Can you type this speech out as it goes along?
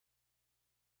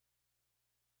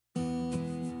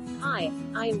Hi,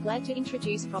 I am glad to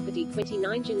introduce property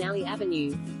 29 Jannali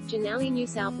Avenue, Jannali, New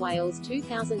South Wales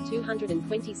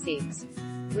 2226.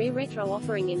 Rare retro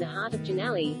offering in the heart of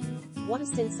Jannali. What a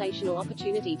sensational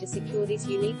opportunity to secure this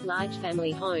unique large family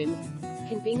home.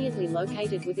 Conveniently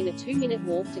located within a 2-minute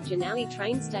walk to Jannali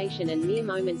train station and mere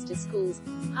moments to schools,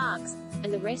 parks,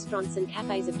 and the restaurants and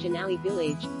cafes of Jannali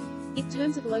Village. In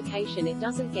terms of location, it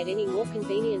doesn't get any more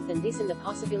convenient than this, and the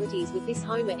possibilities with this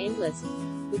home are endless.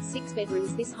 With 6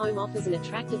 bedrooms, this home offers an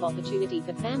attractive opportunity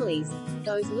for families,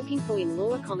 those looking for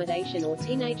in-law accommodation or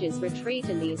teenagers retreat,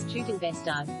 and the astute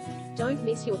investor. Don't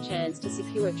miss your chance to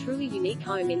secure a truly unique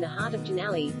home in the heart of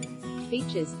Jannali.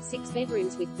 Features 6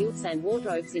 bedrooms with built-in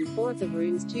wardrobes in 4 of the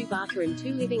rooms, 2 bathroom,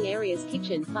 2 living areas,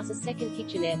 kitchen, plus a second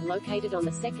kitchenette located on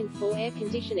the second floor, air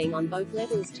conditioning on both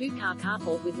levels, 2-car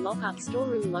carport with lock-up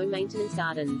storeroom, low-maintenance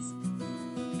gardens.